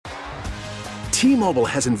T-Mobile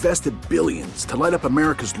has invested billions to light up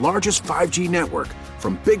America's largest 5G network,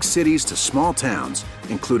 from big cities to small towns,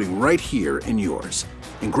 including right here in yours.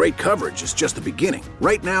 And great coverage is just the beginning.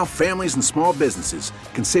 Right now, families and small businesses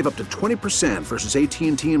can save up to 20% versus AT&T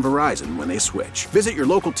and Verizon when they switch. Visit your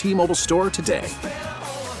local T-Mobile store today.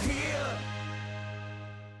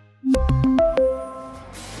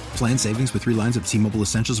 Plan savings with 3 lines of T-Mobile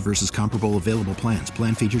Essentials versus comparable available plans.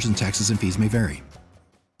 Plan features and taxes and fees may vary.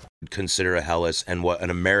 Consider a Helles and what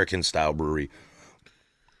an American-style brewery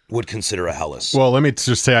would consider a Helles. Well, let me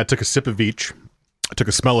just say I took a sip of each. I took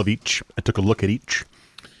a smell of each. I took a look at each.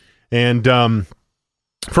 And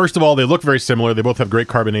first of all, they look very similar. They both have great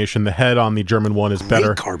carbonation. The head on the German one is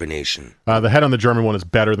better. Great carbonation. The head on the German one is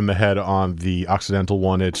better than the head on the Occidental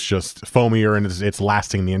one. It's just foamier, and it's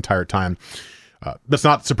lasting the entire time. That's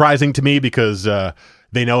not surprising to me because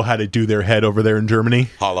they know how to do their head over there in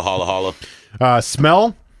Germany. Holla, holla, holla.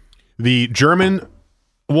 Smell, the German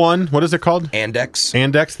one, what is it called? Andex.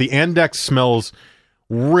 The Andex smells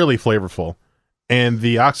really flavorful, and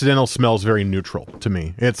the Occidental smells very neutral to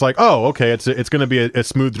me. It's like, oh, okay, it's going to be a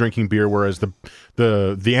smooth drinking beer, whereas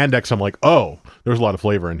the Andex, I'm like, oh, there's a lot of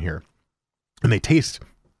flavor in here. And they taste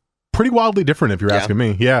pretty wildly different if you're asking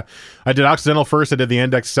me. Yeah, I did Occidental first, I did the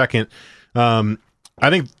Andex second. I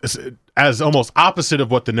think as almost opposite of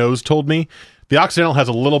what the nose told me, the Occidental has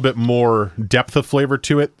a little bit more depth of flavor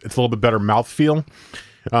to it. It's a little bit better mouthfeel.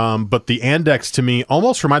 But the Andex to me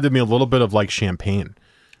almost reminded me a little bit of like champagne.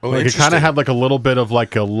 Oh, like it kind of had like a little bit of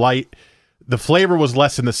like a light, the flavor was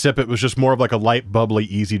less in the sip. It was just more of like a light, bubbly,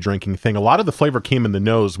 easy drinking thing. A lot of the flavor came in the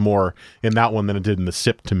nose more in that one than it did in the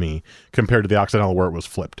sip to me compared to the Occidental where it was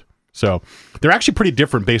flipped. So they're actually pretty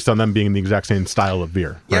different based on them being the exact same style of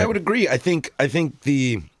beer. Yeah, right? I would agree. I think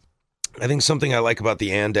something I like about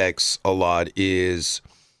the Andex a lot is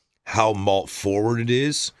how malt forward it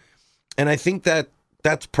is, and I think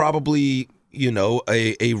that's probably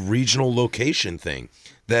a regional location thing.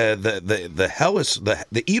 The Helles,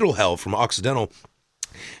 the Edelhell from Occidental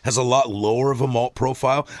has a lot lower of a malt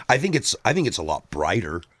profile. I think it's a lot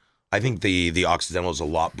brighter. I think the Occidental is a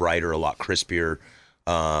lot brighter, a lot crispier.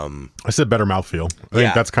 I said better mouthfeel. I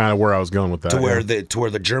think that's kind of where I was going with that. To where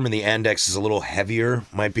the German, the Andex is a little heavier,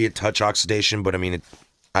 might be a touch oxidation, but I mean,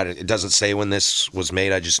 it doesn't say when this was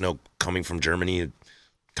made. I just know coming from Germany, it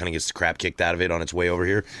kind of gets the crap kicked out of it on its way over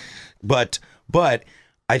here. But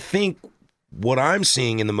I think what I'm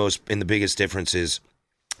seeing in the biggest difference is,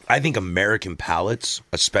 I think American palates,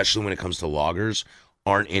 especially when it comes to lagers,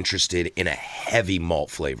 aren't interested in a heavy malt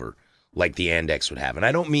flavor like the Andex would have, and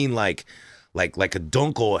I don't mean like a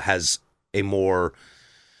Dunkel has a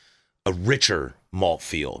richer malt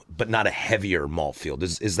feel, but not a heavier malt feel.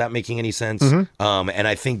 Is that making any sense? Mm-hmm. And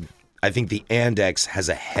I think the Andex has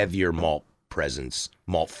a heavier malt presence,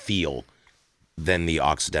 malt feel than the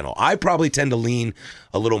Occidental. I probably tend to lean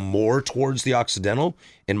a little more towards the Occidental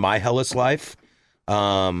in my Helles life.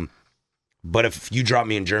 But if you drop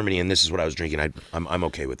me in Germany and this is what I was drinking, I'm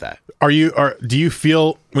okay with that. Do you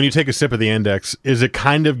feel when you take a sip of the Andex, is it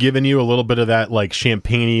kind of giving you a little bit of that like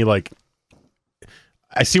champagne-y, like,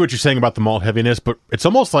 I see what you're saying about the malt heaviness, but it's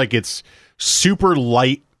almost like it's super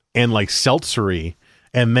light and like seltzery,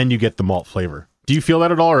 and then you get the malt flavor. Do you feel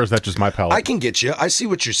that at all, or is that just my palate? I can get you. I see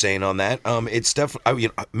what you're saying on that. It's definitely,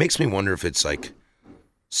 it makes me wonder if it's like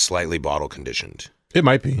slightly bottle conditioned. It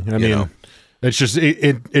might be. I mean, it's just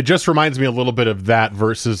it just reminds me a little bit of that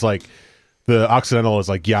versus like the Occidental is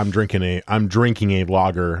like, I'm drinking a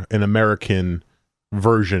lager, an American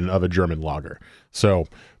version of a German lager. So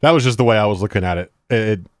that was just the way I was looking at it.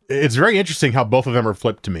 It's very interesting how both of them are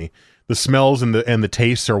flipped to me. The smells and the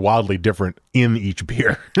tastes are wildly different in each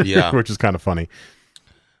beer, which is kind of funny.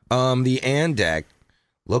 The Andex,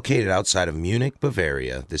 located outside of Munich,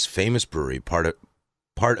 Bavaria, this famous brewery, part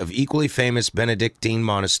of equally famous Benedictine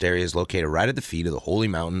monastery, is located right at the feet of the holy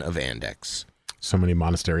mountain of Andex. So many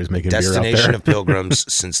monasteries making beer out there. Destination of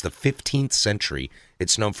pilgrims since the 15th century.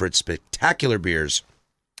 It's known for its spectacular beers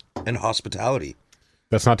and hospitality.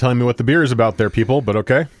 That's not telling me what the beer is about there, people, but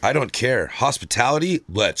okay. I don't care. Hospitality,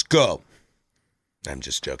 let's go. I'm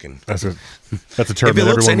just joking. That's a term that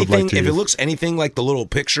everyone would like to use. If it looks anything like the little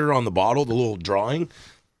picture on the bottle, the little drawing,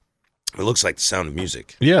 it looks like The Sound of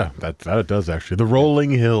Music. Yeah, that it does, actually. The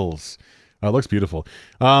Rolling Hills. It looks beautiful.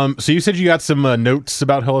 So you said you got some notes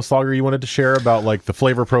about Helles Lager you wanted to share about like the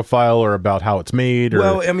flavor profile or about how it's made? Or...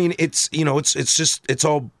 Well, I mean, it's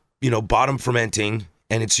all bottom fermenting.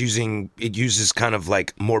 And it uses kind of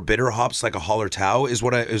like more bitter hops, like a Hallertau is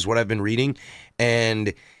what I've been reading,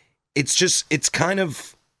 and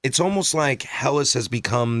it's almost like Helles has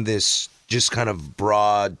become this just kind of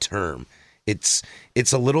broad term.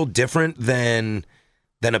 It's a little different than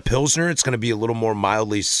a Pilsner. It's going to be a little more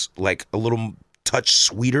mildly, like a little touch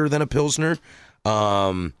sweeter than a Pilsner.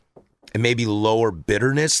 And maybe lower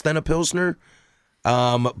bitterness than a Pilsner.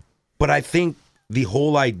 But I think the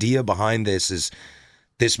whole idea behind this is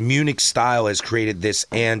this Munich style has created this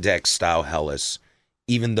Andex style Helles,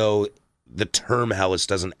 even though the term Helles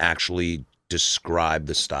doesn't actually describe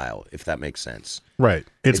the style, if that makes sense. Right.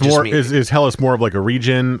 It's more is Helles more of like a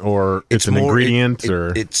region, or it's an ingredient,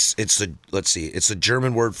 or it's a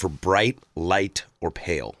German word for bright, light, or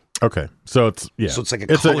pale. Okay, so it's So it's like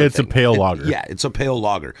it's a pale lager. It's a pale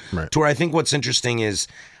lager. Right. To where I think what's interesting is,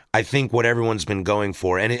 I think what everyone's been going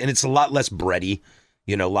for, and it's a lot less bready,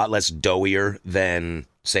 a lot less doughier than,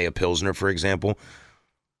 say, a Pilsner, for example.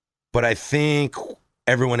 But I think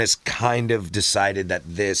everyone has kind of decided that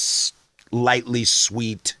this lightly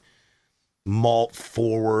sweet, malt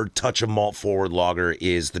forward, touch of malt forward lager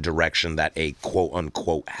is the direction that a quote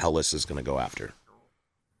unquote Helles is going to go after.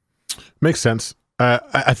 Makes sense.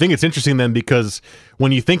 I think it's interesting then, because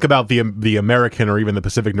when you think about the American or even the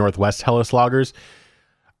Pacific Northwest Helles lagers,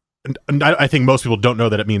 I think most people don't know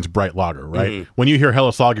that it means bright lager, right? Mm-hmm. When you hear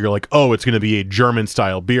Helles lager, you're like, oh, it's going to be a German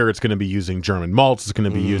style beer. It's going to be using German malts. It's going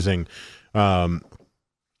to be using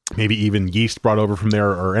maybe even yeast brought over from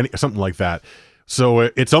there, or something like that. So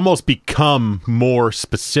it's almost become more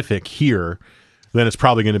specific here than it's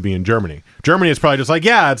probably going to be in Germany. Germany is probably just like,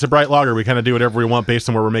 yeah, it's a bright lager. We kind of do whatever we want based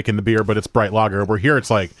on where we're making the beer, but it's bright lager. Where here, it's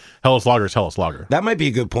like Helles lager is Helles lager. That might be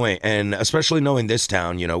a good point, and especially knowing this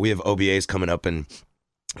town, we have OBAs coming up, and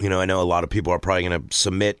I know a lot of people are probably going to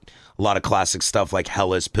submit a lot of classic stuff like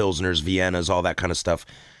Helles, Pilsners, Viennas, all that kind of stuff.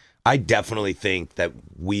 I definitely think that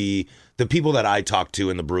the people that I talk to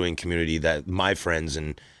in the brewing community, that my friends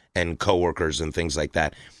and coworkers and things like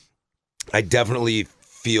that, I definitely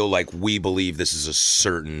feel like we believe this is a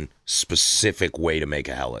certain specific way to make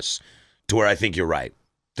a Helles, to where I think you're right.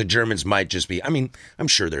 The Germans might just be, I'm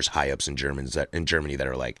sure there's high-ups in Germany that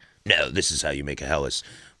are like, no, this is how you make a Helles.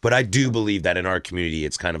 But I do believe that in our community,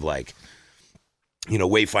 it's kind of like,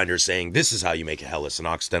 Wayfinder saying, this is how you make a Helles, and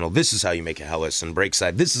Occidental, this is how you make a Helles, and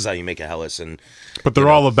Breakside, this is how you make a Helles, and but they're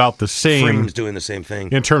all about the same. Frame's doing the same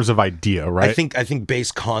thing in terms of idea, right? I think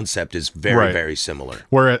base concept is very, very similar.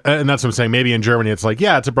 And that's what I'm saying. Maybe in Germany, it's like,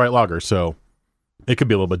 yeah, it's a bright lager, so it could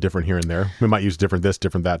be a little bit different here and there. We might use different this,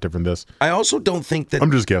 different that, different this. I also don't think that...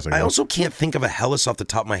 I'm just guessing. I also can't think of a Helles off the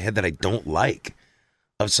top of my head that I don't like,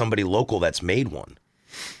 of somebody local that's made one.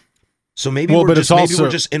 So maybe we're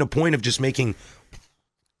just in a point of just making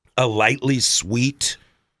a lightly sweet,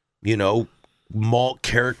 malt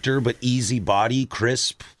character, but easy body,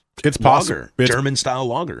 crisp. It's possible. German style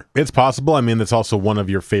lager. It's possible. It's also one of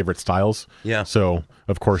your favorite styles. Yeah. So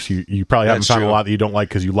of course you probably haven't found a lot that you don't like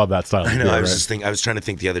because you love that style. I know. I was trying to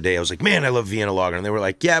think the other day. I was like, man, I love Vienna lager, and they were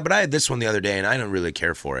like, yeah, but I had this one the other day, and I don't really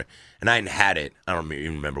care for it, and I hadn't had it. I don't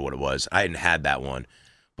even remember what it was. I hadn't had that one.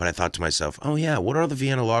 But I thought to myself, oh yeah, what are the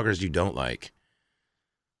Vienna lagers you don't like?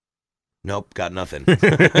 Nope, got nothing.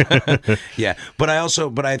 Yeah, but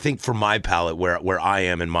I think for my palate, where I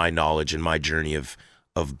am in my knowledge and my journey of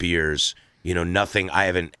beers, nothing. I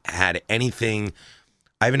haven't had anything.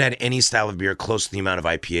 I haven't had any style of beer close to the amount of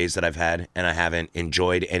IPAs that I've had, and I haven't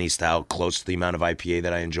enjoyed any style close to the amount of IPA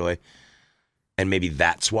that I enjoy. And maybe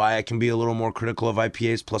that's why I can be a little more critical of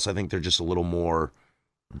IPAs. Plus, I think they're just a little more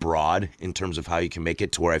broad in terms of how you can make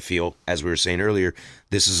it, to where I feel, as we were saying earlier,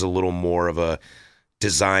 this is a little more of a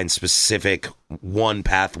design specific one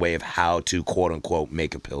pathway of how to quote unquote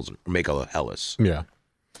make a Pilsner, make a Helles. Yeah.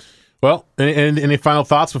 Well, any final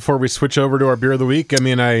thoughts before we switch over to our beer of the week?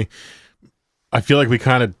 I feel like we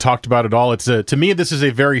kind of talked about it all. To me, this is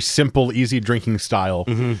a very simple, easy drinking style,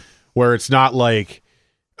 where it's not like,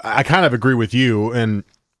 I kind of agree with you, and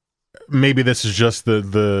maybe this is just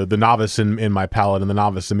the novice in my palate and the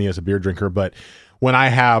novice in me as a beer drinker, but when I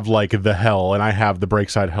have like the Hell and I have the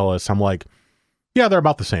Breakside Helles, I'm like, yeah, they're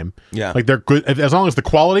about the same. Yeah. Like they're good. As long as the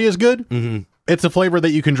quality is good, it's a flavor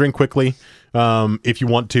that you can drink quickly. If you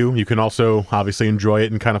want to, you can also obviously enjoy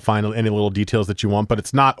it and kind of find any little details that you want, but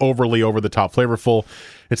it's not overly over the top flavorful.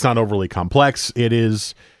 It's not overly complex. It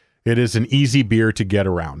is an easy beer to get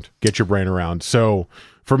your brain around. So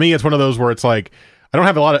for me, it's one of those where it's like, I don't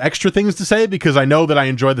have a lot of extra things to say because I know that I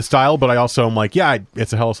enjoy the style, but I also am like, yeah,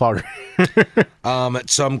 it's a Helles lager.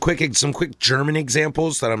 Some quick German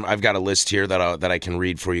examples that I've got a list here that I can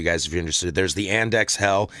read for you guys if you're interested. There's the Andex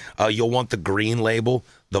Hell. You'll want the green label,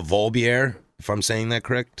 the Volbier, if I'm saying that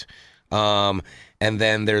correct. And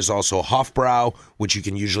then there's also Hofbrau, which you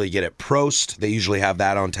can usually get at Prost. They usually have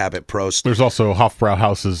that on tap at Prost. There's also Hofbrau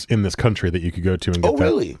houses in this country that you could go to and get that. Oh,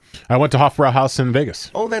 really? I went to Hofbrau House in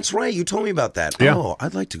Vegas. Oh, that's right. You told me about that. Yeah. Oh,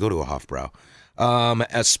 I'd like to go to a Hofbrau.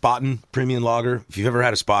 A Spaten Premium Lager. If you've ever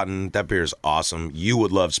had a Spaten, that beer is awesome. You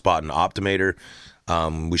would love Spaten Optimator.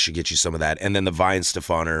 We should get you some of that. And then the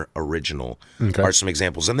Weihenstephaner Original are some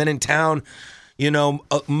examples. And then in town, you know,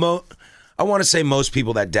 I want to say most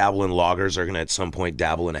people that dabble in lagers are going to at some point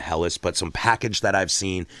dabble in a Helles, but some package that I've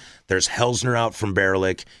seen, there's Helsner out from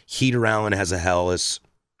Baerlich. Heater Allen has a Helles.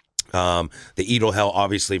 The Edelhell,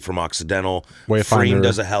 obviously, from Occidental. Freem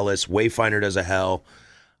does a Helles. Wayfinder does a Hell.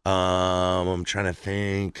 I'm trying to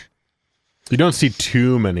think. You don't see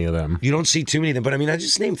too many of them. You don't see too many of them, but I mean, I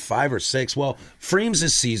just named 5 or 6. Well, Freem's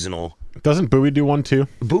is seasonal. Doesn't Bowie do one too?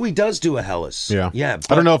 Bowie does do a Helles. Yeah.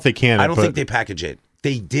 But I don't know if they can. I don't think they package it.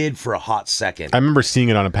 They did for a hot second. I remember seeing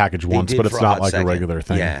it on a package once, but it's not like a regular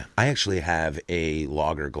thing. Yeah. I actually have a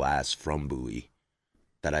lager glass from Bowie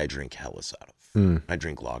that I drink Helles out of. I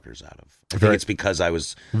drink lagers out of. I think it's because I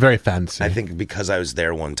was... Very fancy. I think because I was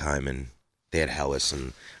there one time and they had Helles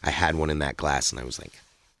and I had one in that glass and I was like,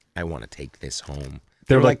 I want to take this home.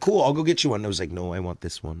 They were like, cool, I'll go get you one. And I was like, no, I want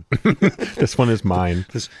this one. This one is mine.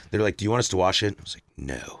 They're like, do you want us to wash it? I was like,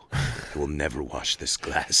 no, I will never wash this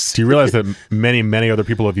glass. Do you realize that many, many other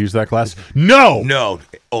people have used that glass? No! No,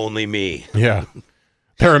 only me. Yeah.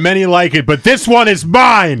 There are many like it, but this one is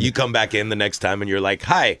mine! You come back in the next time and you're like,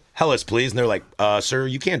 hi, Helles, please. And they're like, sir,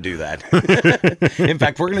 you can't do that. In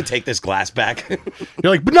fact, we're going to take this glass back.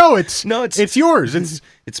 You're like, but no, it's yours.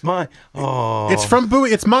 It's mine. Oh. It's from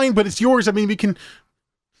Bowie. It's mine, but it's yours. I mean, we can...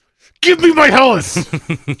 Give me my Helles!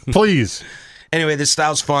 Please. Anyway, this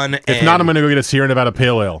style's fun. If not, I'm going to go get a Sierra Nevada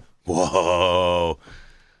Pale Ale. Whoa.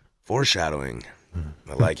 Foreshadowing.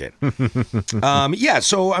 I like it. Yeah,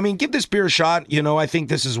 so, I mean, give this beer a shot. You know, I think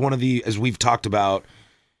this is one of the, as we've talked about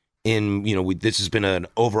in, you know, this has been an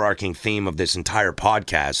overarching theme of this entire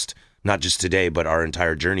podcast, not just today, but our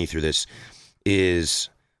entire journey through this is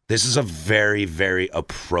a very, very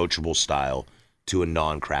approachable style to a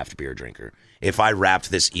non-craft beer drinker. If I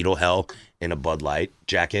wrapped this Edelhell in a Bud Light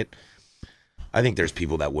jacket, I think there's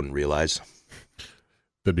people that wouldn't realize.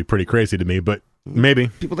 That'd be pretty crazy to me, but maybe.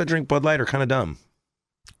 People that drink Bud Light are kind of dumb.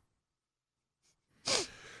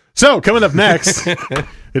 So, coming up next, it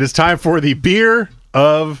is time for the beer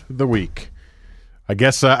of the week. I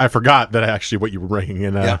guess I forgot that actually what you were bringing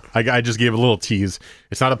in. I just gave a little tease.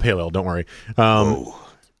 It's not a pale ale, don't worry.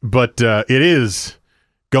 But it is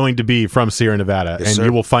going to be from Sierra Nevada, yes, and sir.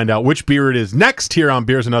 You will find out which beer it is next here on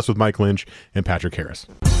Beers and Us with Mike Lynch and Patrick Harris.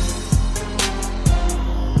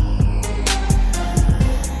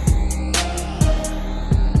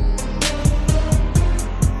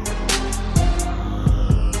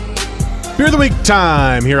 Beer of the Week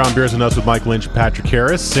time here on Beers and Us with Mike Lynch and Patrick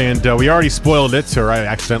Harris, and we already spoiled it, or I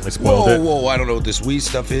accidentally spoiled it. Whoa, I don't know what this weed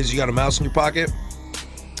stuff is. You got a mouse in your pocket?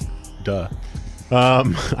 Duh.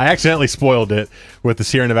 I accidentally spoiled it with the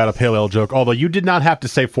Sierra Nevada Pale Ale joke, although you did not have to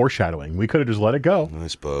say foreshadowing. We could have just let it go. I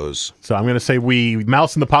suppose. So I'm going to say we,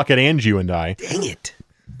 mouse in the pocket and you and I, dang it,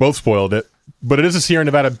 both spoiled it. But it is a Sierra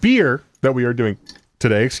Nevada beer that we are doing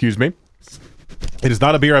today, excuse me. It is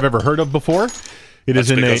not a beer I've ever heard of before.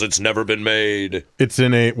 That's because it's never been made. It's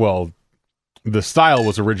in a, well, the style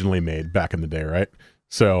was originally made back in the day, right?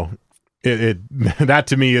 So it that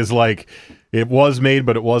to me is like, it was made,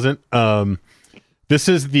 but it wasn't. This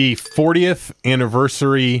is the 40th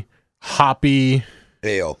anniversary hoppy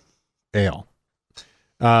ale. And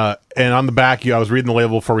on the back, I was reading the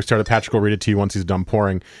label before we started. Patrick will read it to you once he's done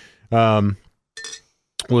pouring.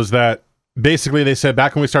 Was that basically they said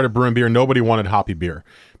back when we started brewing beer, nobody wanted hoppy beer,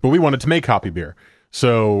 but we wanted to make hoppy beer.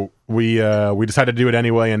 So we decided to do it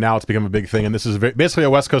anyway, and now it's become a big thing. And this is basically a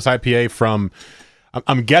West Coast IPA from,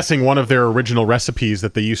 I'm guessing, one of their original recipes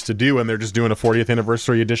that they used to do, and they're just doing a 40th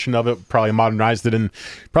anniversary edition of it. Probably modernized it in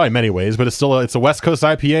probably many ways, but it's a West Coast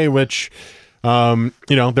IPA, which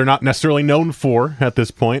they're not necessarily known for at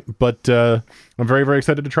this point. But I'm very, very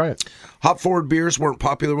excited to try it. Hop-forward beers weren't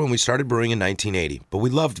popular when we started brewing in 1980, but we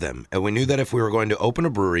loved them, and we knew that if we were going to open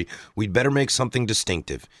a brewery, we'd better make something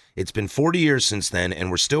distinctive. It's been 40 years since then,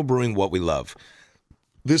 and we're still brewing what we love.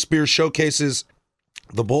 This beer showcases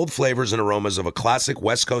the bold flavors and aromas of a classic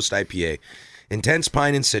West Coast IPA, intense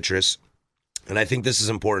pine and citrus, and I think this is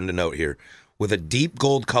important to note here, with a deep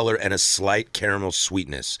gold color and a slight caramel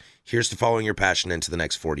sweetness. Here's to following your passion into the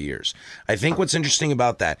next 40 years. I think what's interesting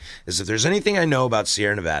about that is if there's anything I know about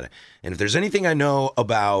Sierra Nevada, and if there's anything I know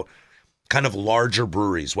about kind of larger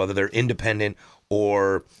breweries, whether they're independent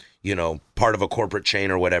or, part of a corporate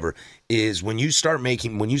chain or whatever, is when you start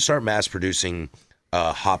mass producing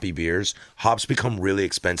hoppy beers, hops become really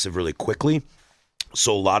expensive really quickly.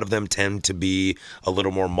 So a lot of them tend to be a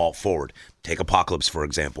little more malt forward. Take Apocalypse, for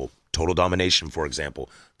example. Total Domination, for example.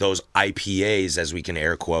 Those IPAs, as we can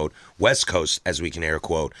air quote, West Coast, as we can air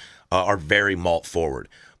quote, are very malt forward.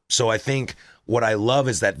 So I think what I love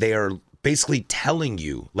is that they are basically telling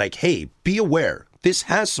you, like, hey, be aware. This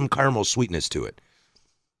has some caramel sweetness to it.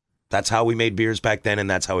 That's how we made beers back then, and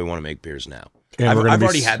that's how we want to make beers now. And I've we're gonna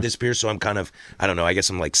already had this beer, so I'm kind of, I don't know, I guess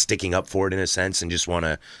I'm like sticking up for it in a sense and just want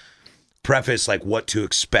to preface like what to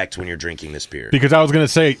expect when you're drinking this beer. Because I was going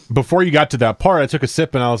to say, before you got to that part, I took a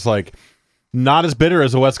sip and I was like, not as bitter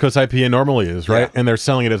as a West Coast IPA normally is, right? Yeah. And they're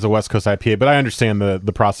selling it as a West Coast IPA, but I understand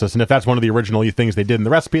the process. And if that's one of the original things they did in the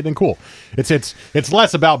recipe, then cool. It's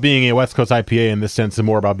less about being a West Coast IPA in this sense and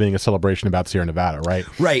more about being a celebration about Sierra Nevada, right?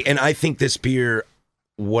 Right. And I think this beer,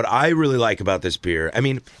 what I really like about this beer, I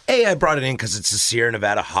mean, I brought it in because it's a Sierra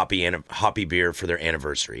Nevada hoppy beer for their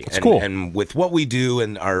anniversary. It's cool. And with what we do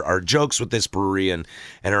and our jokes with this brewery and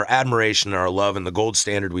our admiration and our love and the gold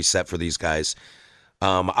standard we set for these guys,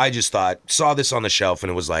 I just saw this on the shelf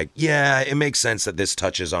and it was like, yeah, it makes sense that this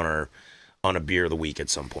touches on a beer of the week at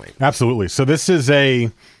some point. Absolutely. So this is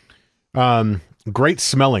a great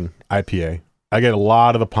smelling IPA. I get a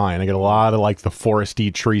lot of the pine. I get a lot of like the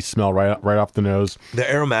foresty tree smell right off the nose. The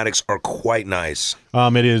aromatics are quite nice.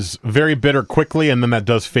 It is very bitter quickly, and then that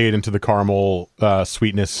does fade into the caramel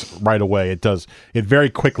sweetness right away. It very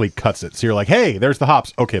quickly cuts it. So you're like, hey, there's the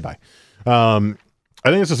hops. Okay, bye. I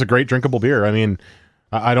think this is a great drinkable beer. I mean,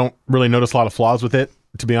 I don't really notice a lot of flaws with it,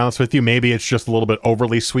 to be honest with you. Maybe it's just a little bit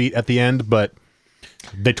overly sweet at the end, but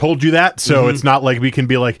they told you that, so it's not like we can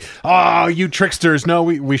be like, oh, you tricksters. No,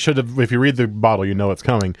 we should have. If you read the bottle, you know it's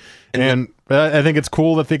coming. And I think it's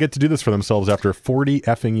cool that they get to do this for themselves after 40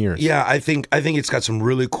 effing years. Yeah, I think it's got some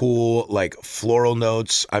really cool like floral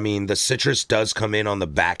notes. I mean, the citrus does come in on the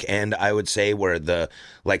back end, I would say, where the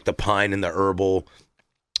pine and the herbal,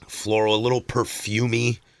 floral, a little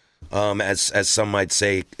perfumey, as some might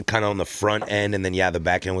say, kind of on the front end, and then the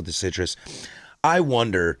back end with the citrus. I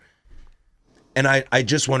wonder. And I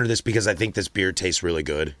just wonder this because I think this beer tastes really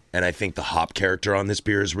good. And I think the hop character on this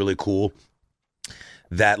beer is really cool.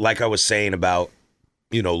 That, like I was saying about,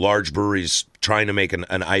 large breweries trying to make an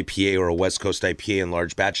IPA or a West Coast IPA in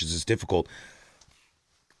large batches is difficult.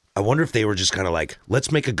 I wonder if they were just kind of like,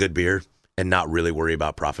 let's make a good beer and not really worry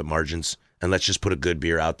about profit margins. And let's just put a good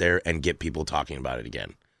beer out there and get people talking about it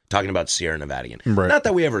again. Talking about Sierra Nevada again. Right. Not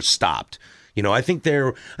that we ever stopped. I think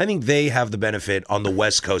they have the benefit, on the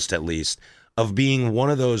West Coast at least, of being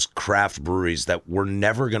one of those craft breweries that we're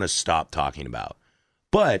never going to stop talking about.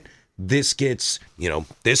 But this gets,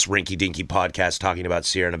 this Rinky Dinky podcast talking about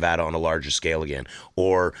Sierra Nevada on a larger scale again.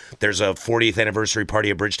 Or there's a 40th anniversary party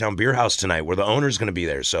at Bridgetown Beer House tonight where the owner's going to be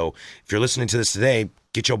there. So if you're listening to this today,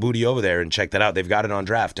 get your booty over there and check that out. They've got it on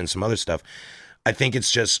draft and some other stuff. I think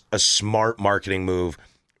it's just a smart marketing move.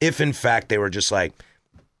 If in fact they were just like,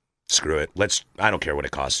 screw it. I don't care what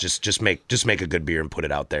it costs. Just make a good beer and put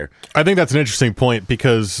it out there. I think that's an interesting point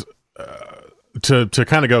because to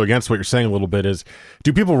kind of go against what you're saying a little bit is,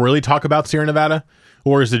 do people really talk about Sierra Nevada,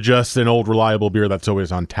 or is it just an old reliable beer that's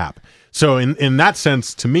always on tap? So in that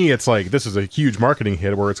sense, to me, it's like this is a huge marketing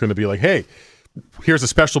hit where it's going to be like, hey, here's a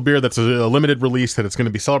special beer that's a limited release that it's going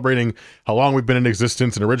to be celebrating how long we've been in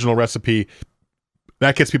existence, an original recipe.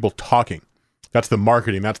 That gets people talking. That's the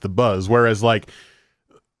marketing. That's the buzz. Whereas like,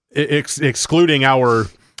 excluding our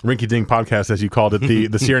Rinky Dink podcast, as you called it,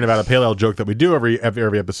 the Sierra Nevada Pale Ale joke that we do every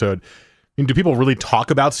episode. I mean, do people really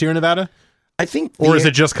talk about Sierra Nevada? I think, or is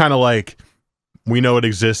it just kind of like, we know it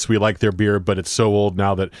exists, we like their beer, but it's so old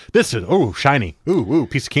now that this is shiny,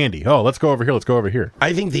 piece of candy. Oh, let's go over here. Let's go over here.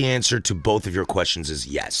 I think the answer to both of your questions is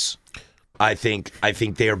yes. I think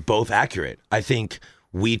they are both accurate. I think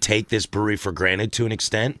we take this brewery for granted to an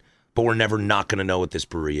extent, but we're never not going to know what this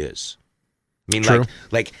brewery is. I mean,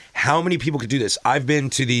 like how many people could do this? I've been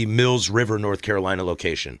to the Mills River, North Carolina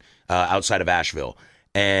location outside of Asheville,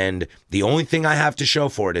 and the only thing I have to show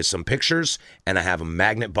for it is some pictures, and I have a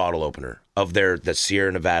magnet bottle opener of the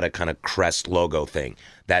Sierra Nevada kind of crest logo thing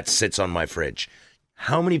that sits on my fridge.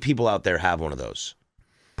 How many people out there have one of those?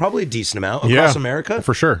 Probably a decent amount across America.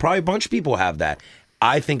 For sure. Probably a bunch of people have that.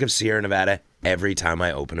 I think of Sierra Nevada every time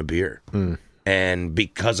I open a beer. And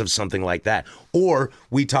because of something like that. Or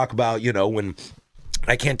we talk about, when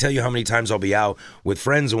I can't tell you how many times I'll be out with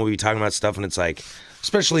friends and we'll be talking about stuff and it's like,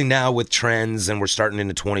 especially now with trends and we're starting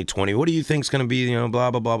into 2020, what do you think is going to be,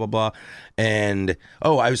 blah, blah, blah, blah, blah. And,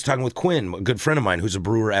 I was talking with Quinn, a good friend of mine who's a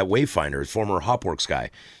brewer at Wayfinder, former Hopworks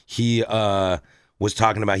guy. He was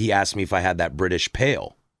talking about, he asked me if I had that British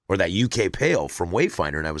Pale or that UK pale from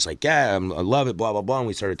Wayfinder. And I was like, yeah, I love it, blah, blah, blah. And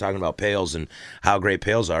we started talking about pales and how great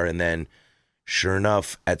pales are. And then sure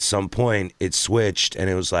enough, at some point it switched and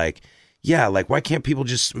it was like, yeah, like why can't people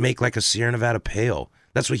just make like a Sierra Nevada pale?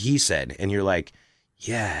 That's what he said. And you're like,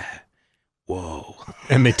 yeah, whoa.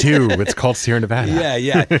 And they do. It's called Sierra Nevada.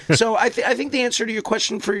 Yeah. So I think the answer to your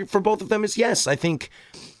question for both of them is yes. I think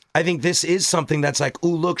this is something that's like,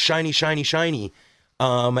 ooh, look, shiny, shiny, shiny.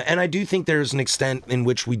 And I do think there's an extent in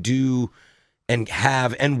which we do and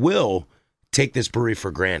have and will take this brewery for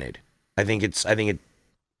granted.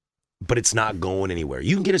 But it's not going anywhere.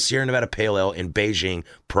 You can get a Sierra Nevada Pale Ale in Beijing,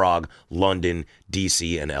 Prague, London,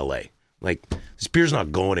 DC, and LA. Like, this beer's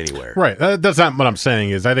not going anywhere. Right. That's not what I'm saying.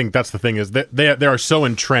 Is I think that's the thing is that they are so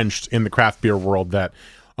entrenched in the craft beer world that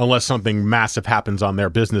unless something massive happens on their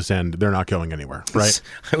business end, they're not going anywhere. Right.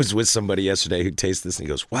 I was with somebody yesterday who tasted this and he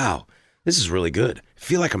goes, wow, this is really good. I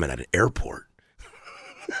feel like I'm at an airport.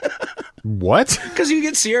 What? Because you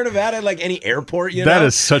get Sierra Nevada at like any airport, you know? That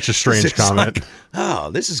is such a strange comment. Like,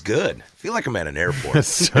 oh, this is good. I feel like I'm at an airport.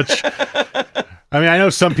 I mean, I know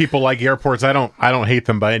some people like airports. I don't hate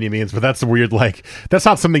them by any means, but that's weird. Like, that's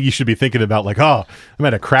not something you should be thinking about. Like, oh, I'm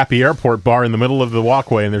at a crappy airport bar in the middle of the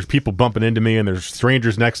walkway, and there's people bumping into me, and there's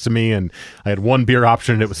strangers next to me, and I had one beer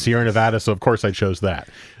option, and it was Sierra Nevada, so of course I chose that.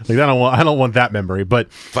 Like, I don't want that memory. But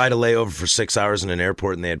if I had a layover for 6 hours in an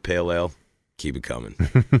airport and they had pale ale, keep it coming.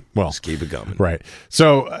 Well, just keep it coming. Right.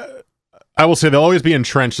 So I will say they'll always be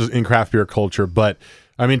entrenched in craft beer culture, but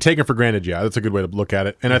I mean, taken for granted, yeah, that's a good way to look at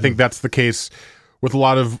it. And I think that's the case with a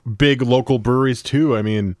lot of big local breweries too. I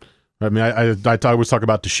mean, I always talk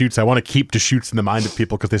about Deschutes. I want to keep Deschutes in the mind of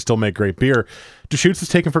people because they still make great beer. Deschutes is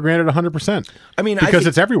taken for granted 100%. I mean, because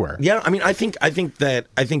it's everywhere. Yeah, I mean, I think that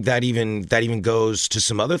even goes to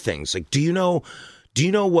some other things. Like, do you know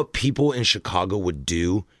what people in Chicago would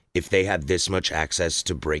do if they had this much access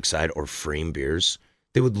to Breakside or Freem beers?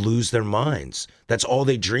 They would lose their minds. That's all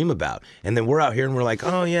they dream about. And then we're out here and we're like,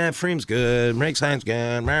 oh yeah, Freem's good, Breakside's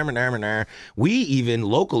good. We even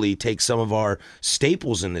locally take some of our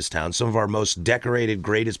staples in this town, some of our most decorated,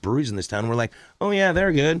 greatest breweries in this town, and we're like, oh yeah,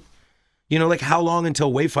 they're good. You know, like how long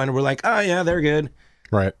until Wayfinder we're like, oh yeah, they're good.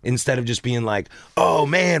 Right. Instead of just being like, oh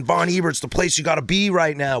man, Von Ebert's the place you got to be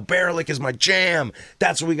right now. Barrelick is my jam.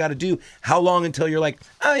 That's what we got to do. How long until you're like,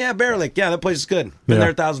 oh yeah, Barrelick. Yeah, that place is good. Been there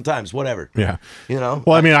 1,000 times. Whatever. Yeah. You know?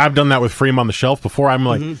 Well, I mean, I've done that with Freem on the shelf before. I'm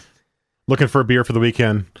like, looking for a beer for the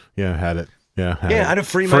weekend. Yeah, had it. Yeah, had it. I had a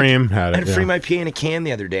Freem had it. I had a Freem IPA in a can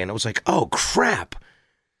the other day, and I was like, oh crap.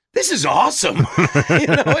 This is awesome. You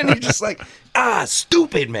know, and you're just like,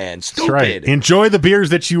 stupid, man. Stupid. That's right. Enjoy the beers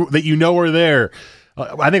that you know are there.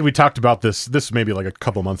 I think we talked about this maybe like a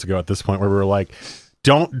couple months ago at this point where we were like,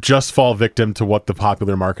 don't just fall victim to what the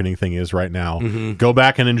popular marketing thing is right now. Go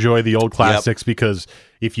back and enjoy the old classics because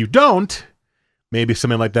if you don't, maybe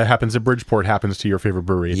something like that happens at Bridgeport happens to your favorite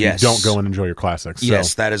brewery if you don't go and enjoy your classics.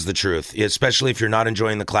 Yes, that is the truth. Especially if you're not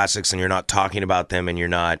enjoying the classics and you're not talking about them and you're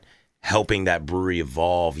not helping that brewery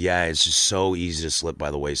evolve. Yeah, it's just so easy to slip by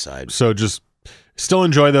the wayside. So just still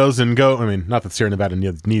enjoy those and go. I mean, not that Sierra Nevada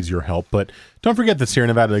needs your help, but don't forget that Sierra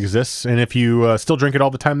Nevada exists. And if you still drink it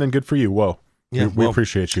all the time, then good for you. Whoa. Yeah, we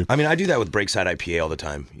appreciate you. I mean, I do that with Breakside IPA all the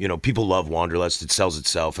time. You know, people love Wanderlust. It sells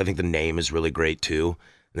itself. I think the name is really great too.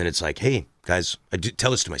 And then it's like, hey, guys, I do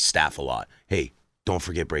tell this to my staff a lot. Hey, don't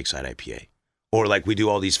forget Breakside IPA. Or like we do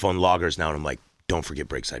all these fun lagers now, and I'm like, don't forget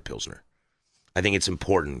Breakside Pilsner. I think it's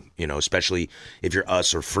important, you know, especially if you're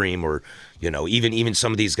us or Freem or, you know, even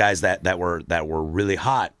some of these guys that were really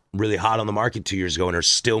hot on the market 2 years ago and are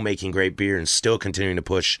still making great beer and still continuing to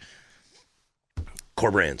push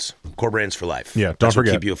core brands for life. Yeah, don't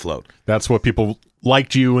forget. Keep you afloat. That's what people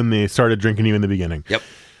liked you when they started drinking you in the beginning. Yep.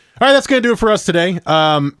 All right, that's going to do it for us today.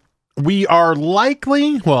 We are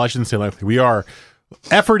likely, well, I shouldn't say likely, we are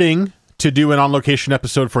efforting to do an on-location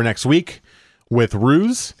episode for next week with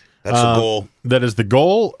Ruse. That's the goal. That is the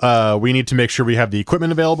goal. We need to make sure we have the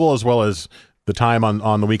equipment available as well as the time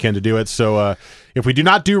on the weekend to do it. So if we do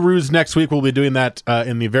not do Ruse next week, we'll be doing that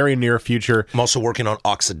in the very near future. I'm also working on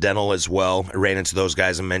Occidental as well. I ran into those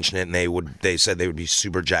guys and mentioned it, and they said they would be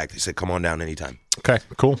super jacked. They said, come on down anytime. Okay,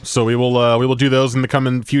 cool. So we will do those in the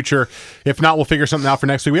coming future. If not, we'll figure something out for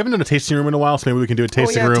next week. We haven't done a tasting room in a while, so maybe we can do a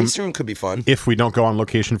tasting room. Tasting room could be fun. If we don't go on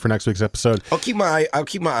location for next week's episode. I'll keep my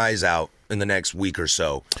eyes out in the next week or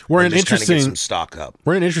so. We're in interesting get some stock up.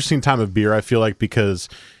 We're in an interesting time of beer, I feel like, because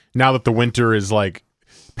now that the winter is like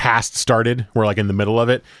past started, we're like in the middle of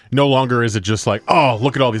it. No longer is it just like, oh,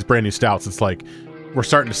 look at all these brand new stouts. It's like we're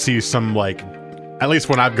starting to see some, like, at least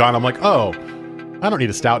when I've gone, I'm like, oh, I don't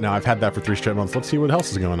need a stout now. I've had that for 3 straight months. Let's see what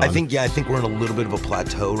else is going on. I think we're in a little bit of a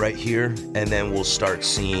plateau right here, and then we'll start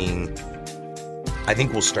seeing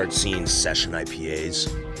session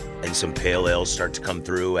IPAs and some pale ales start to come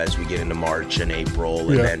through as we get into March and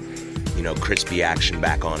April, and then, crispy action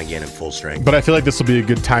back on again in full strength. But I feel like this will be a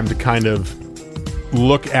good time to kind of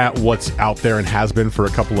look at what's out there and has been for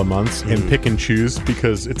a couple of months and pick and choose,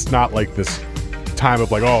 because it's not like this time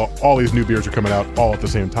of like, oh, all these new beers are coming out all at the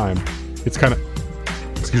same time. It's kind of,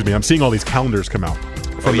 I'm seeing all these calendars come out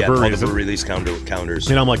from the breweries. The release calendars.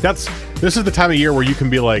 And I'm like, this is the time of year where you can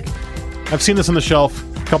be like, I've seen this on the shelf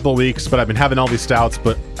a couple of weeks, but I've been having all these stouts,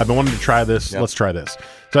 but I've been wanting to try this. Let's try this.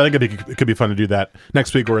 So I think it could be fun to do that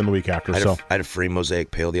next week or in the week after. I had a free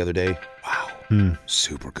Mosaic Pale the other day. Wow.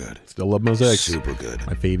 Super good. Still love Mosaics. Super good.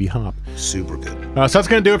 My favy hop. Super good. So that's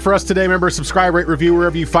going to do it for us today. Remember, subscribe, rate, review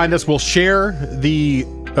wherever you find us. We'll share the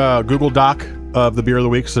Google Doc of the Beer of the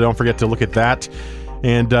Week, so don't forget to look at that.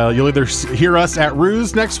 And you'll either hear us at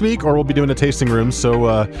Ruse next week, or we'll be doing a tasting room.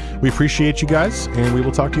 So we appreciate you guys, and we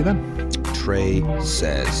will talk to you then. Trey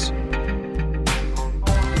says.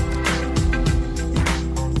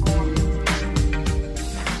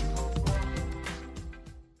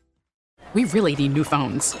 We really need new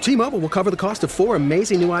phones. T-Mobile will cover the cost of 4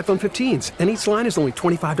 amazing new iPhone 15s, and each line is only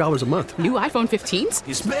 $25 a month. New iPhone 15s?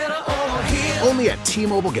 It's better over here. Only at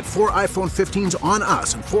T-Mobile, get 4 iPhone 15s on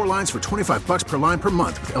us and 4 lines for $25 per line per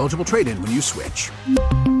month with eligible trade-in when you switch.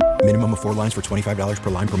 Minimum of 4 lines for $25 per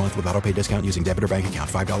line per month with autopay discount using debit or bank account.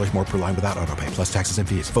 $5 more per line without autopay, plus taxes and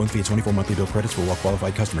fees. Phone fee at 24 monthly bill credits for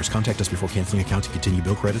well-qualified customers. Contact us before canceling account to continue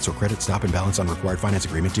bill credits or credit stop and balance on required finance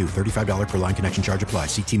agreement due. $35 per line connection charge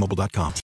applies. See T-Mobile.com.